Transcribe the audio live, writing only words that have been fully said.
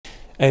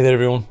Hey there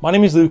everyone, my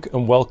name is Luke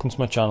and welcome to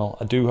my channel.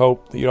 I do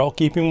hope that you're all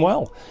keeping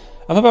well.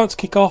 I'm about to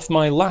kick off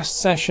my last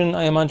session,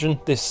 I imagine,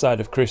 this side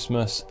of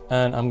Christmas,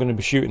 and I'm going to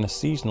be shooting a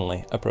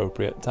seasonally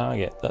appropriate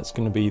target. That's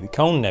going to be the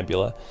Cone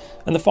Nebula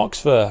and the Fox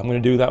Fur. I'm going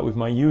to do that with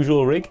my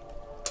usual rig,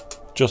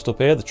 just up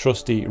here, the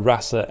trusty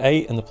Rasa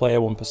 8 and the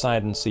Player One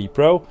Poseidon C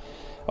Pro.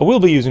 I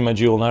will be using my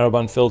dual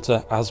narrowband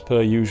filter as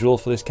per usual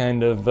for this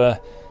kind of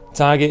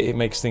target. It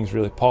makes things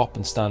really pop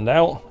and stand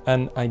out,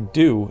 and I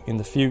do in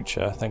the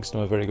future, thanks to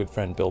my very good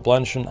friend Bill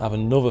Blanchon, have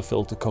another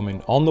filter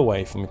coming on the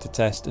way for me to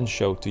test and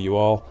show to you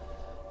all.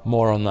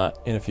 More on that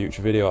in a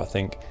future video, I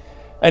think.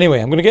 Anyway,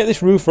 I'm going to get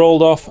this roof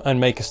rolled off and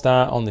make a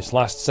start on this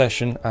last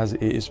session, as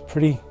it is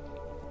pretty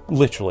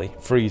literally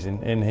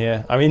freezing in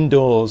here. I'm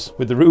indoors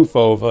with the roof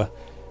over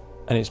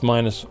and it's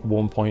minus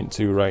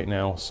 1.2 right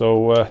now,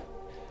 so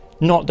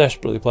not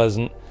desperately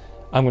pleasant.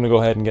 I'm going to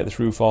go ahead and get this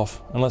roof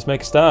off and let's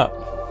make a start.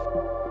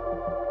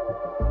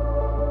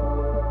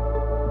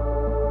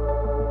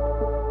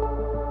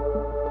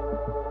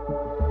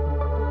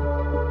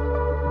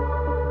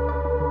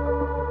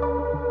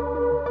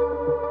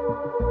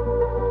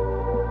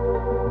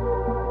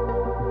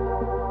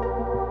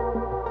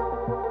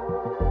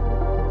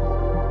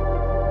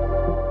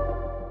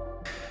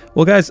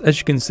 Well guys, as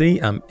you can see,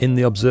 I'm in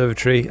the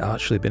observatory. I've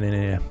actually been in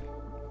here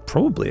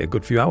probably a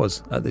good few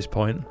hours at this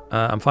point.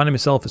 I'm finding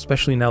myself,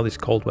 especially now this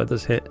cold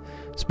weather's hit,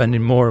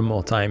 spending more and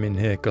more time in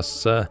here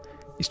because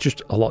it's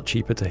just a lot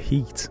cheaper to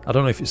heat. I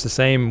don't know if it's the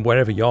same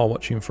wherever you're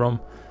watching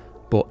from,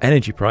 but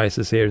energy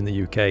prices here in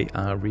the UK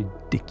are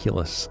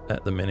ridiculous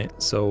at the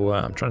minute. So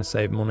I'm trying to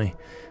save money.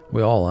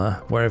 We all are,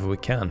 wherever we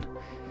can.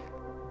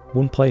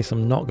 One place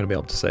I'm not going to be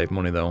able to save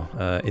money though,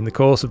 in the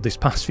course of this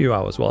past few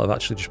hours, well, I've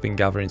actually just been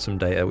gathering some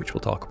data, which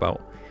we'll talk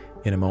about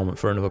in a moment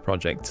for another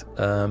project.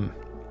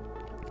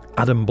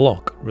 Adam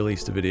Block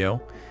released a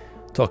video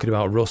talking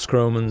about Russ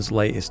Croman's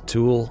latest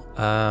tool,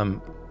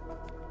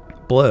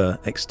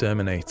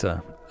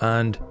 BlurXTerminator,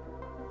 and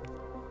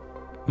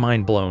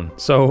mind blown.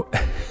 So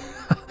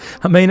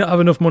I may not have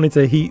enough money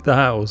to heat the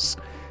house,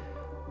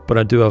 but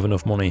I do have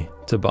enough money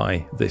to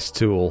buy this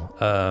tool,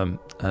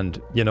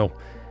 and you know,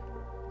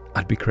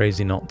 I'd be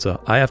crazy not to.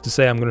 I have to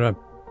say I'm going to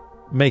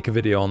make a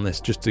video on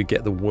this just to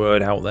get the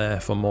word out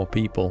there for more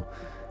people,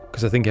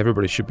 because I think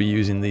everybody should be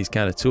using these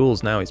kind of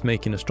tools now. It's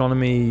making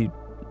astronomy,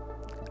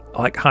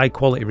 like high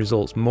quality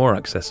results, more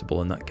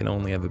accessible, and that can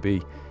only ever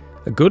be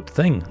a good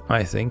thing,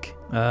 I think.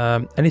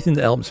 Anything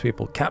that helps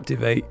people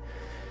captivate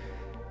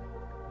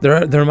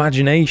their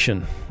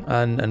imagination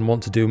and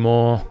want to do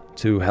more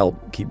to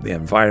help keep the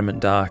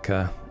environment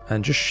darker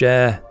and just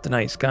share the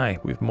night sky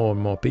with more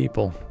and more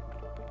people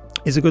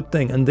is a good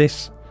thing, and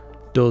this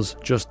does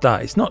just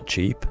that. It's not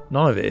cheap,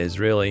 none of it is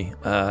really,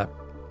 but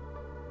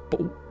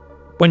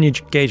when you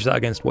gauge that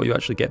against what you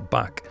actually get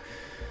back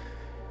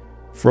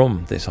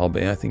from this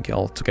hobby, I think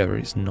altogether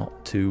it's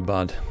not too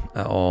bad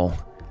at all.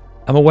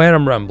 I'm aware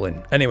I'm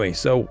rambling. Anyway,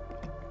 so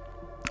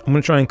I'm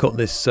going to try and cut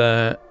this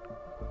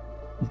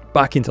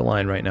back into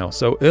line right now.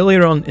 So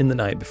earlier on in the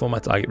night, before my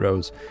target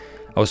rose,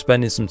 I was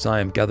spending some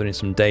time gathering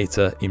some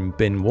data in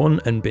bin 1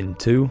 and bin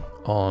 2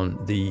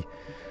 on the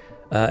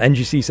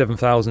NGC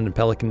 7000 and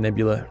Pelican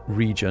Nebula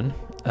region,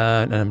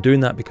 and I'm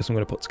doing that because I'm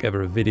going to put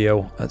together a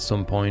video at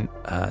some point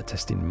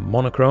testing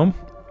monochrome,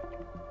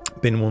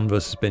 bin 1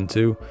 versus bin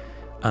 2,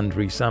 and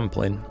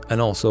resampling,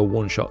 and also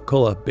one-shot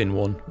colour, bin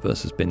 1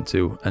 versus bin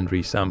 2, and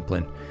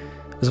resampling,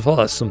 as I thought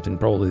that's something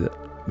probably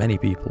that many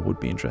people would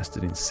be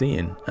interested in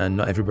seeing, and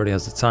not everybody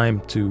has the time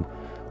to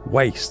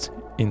waste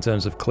in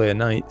terms of clear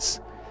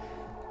nights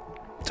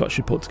to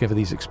actually put together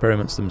these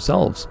experiments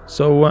themselves.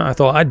 So I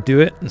thought I'd do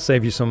it and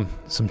save you some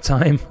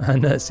time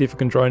and see if I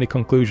can draw any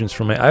conclusions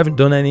from it. I haven't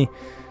done any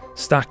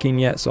stacking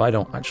yet, so I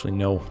don't actually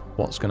know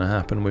what's going to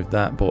happen with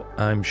that, but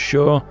I'm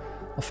sure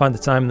I'll find the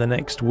time in the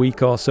next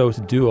week or so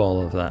to do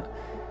all of that.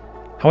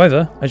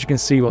 However, as you can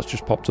see, what's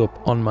just popped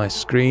up on my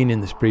screen in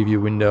this preview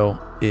window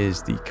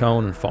is the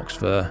Cone and Fox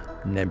Fur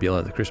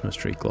Nebula, the Christmas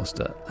tree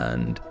cluster,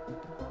 and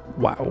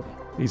wow,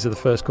 these are the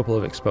first couple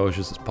of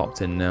exposures that's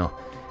popped in now.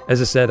 As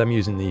I said, I'm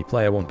using the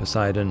Player One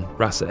Poseidon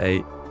Rasa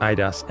 8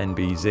 IDAS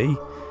NBZ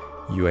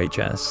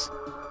UHS,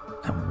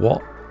 and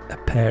what a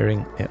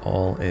pairing it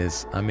all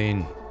is. I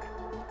mean,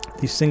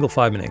 these single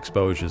 5-minute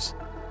exposures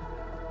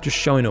just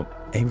showing up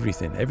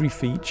everything, every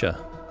feature.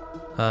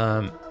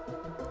 You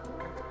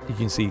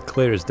can see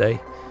clear as day,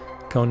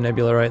 Cone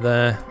Nebula right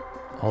there,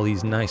 all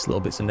these nice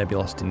little bits of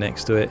nebulosity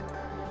next to it.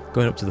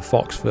 Going up to the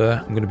Fox Fur,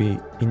 I'm going to be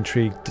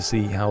intrigued to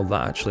see how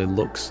that actually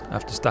looks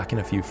after stacking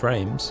a few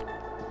frames.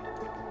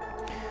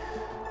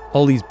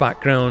 All these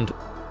background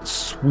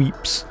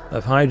sweeps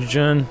of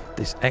hydrogen,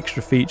 this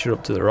extra feature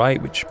up to the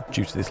right, which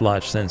due to this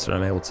large sensor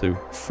I'm able to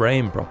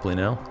frame properly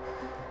now.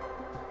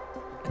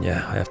 And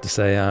yeah, I have to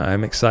say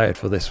I'm excited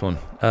for this one.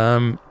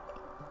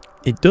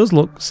 It does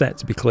look set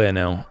to be clear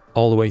now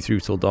all the way through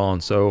till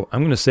dawn, so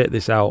I'm going to sit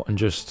this out and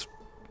just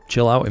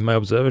chill out in my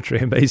observatory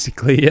and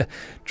basically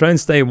try and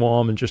stay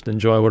warm and just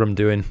enjoy what I'm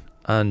doing.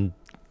 And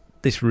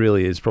this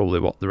really is probably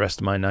what the rest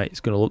of my night is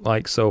going to look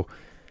like, so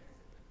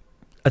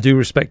I do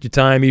respect your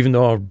time, even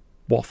though I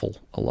waffle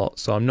a lot,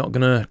 so I'm not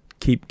going to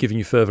keep giving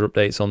you further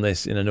updates on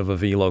this in another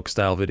vlog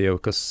style video,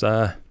 because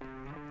I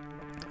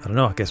don't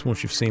know, I guess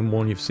once you've seen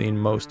one, you've seen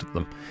most of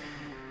them.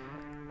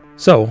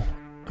 So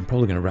I'm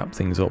probably going to wrap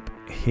things up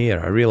here.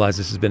 I realise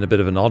this has been a bit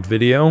of an odd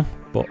video,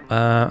 but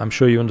I'm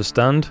sure you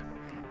understand.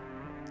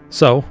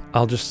 So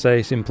I'll just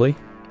say simply,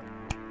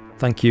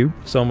 thank you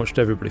so much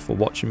to everybody for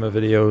watching my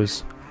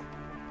videos.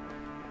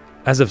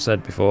 As I've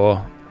said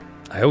before,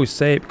 I always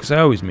say it because I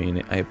always mean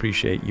it. I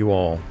appreciate you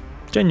all,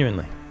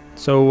 genuinely.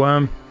 So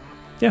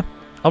yeah,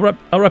 I'll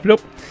wrap it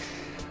up.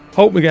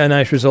 Hope we get a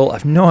nice result.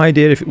 I've no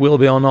idea if it will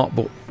be or not,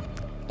 but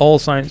all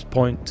signs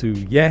point to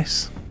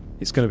yes,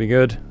 it's going to be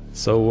good.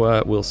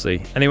 So we'll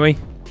see. Anyway,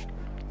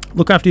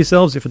 look after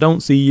yourselves. If I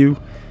don't see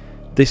you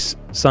this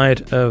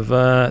side of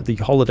the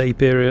holiday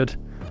period,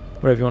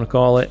 whatever you want to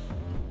call it,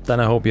 then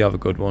I hope you have a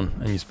good one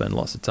and you spend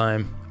lots of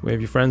time with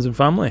your friends and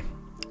family.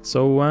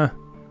 So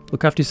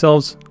look after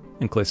yourselves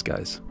and clear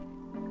skies.